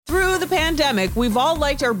the pandemic, we've all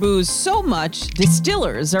liked our booze so much,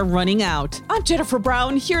 distillers are running out. I'm Jennifer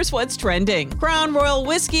Brown. Here's what's trending. Crown Royal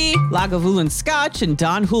Whiskey, Lagavulin Scotch, and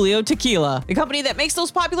Don Julio Tequila. The company that makes those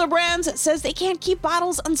popular brands says they can't keep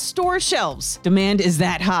bottles on store shelves. Demand is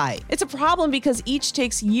that high. It's a problem because each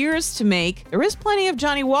takes years to make. There is plenty of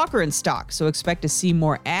Johnny Walker in stock, so expect to see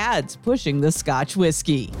more ads pushing the Scotch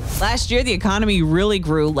whiskey. Last year, the economy really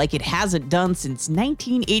grew like it hasn't done since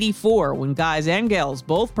 1984, when guys and gals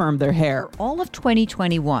both permed their hair. All of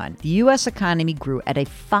 2021, the U.S. economy grew at a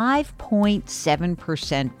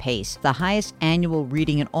 5.7% pace, the highest annual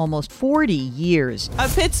reading in almost 40 years. A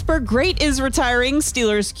Pittsburgh great is retiring.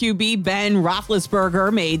 Steelers QB Ben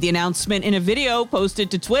Roethlisberger made the announcement in a video posted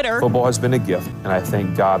to Twitter. Football has been a gift, and I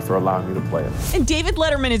thank God for allowing me to play it. And David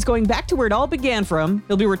Letterman is going back to where it all began from.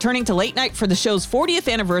 He'll be returning to Late Night for the show's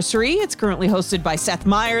 40th anniversary. It's currently hosted by Seth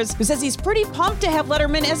Meyers, who says he's pretty pumped to have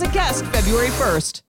Letterman as a guest February 1st.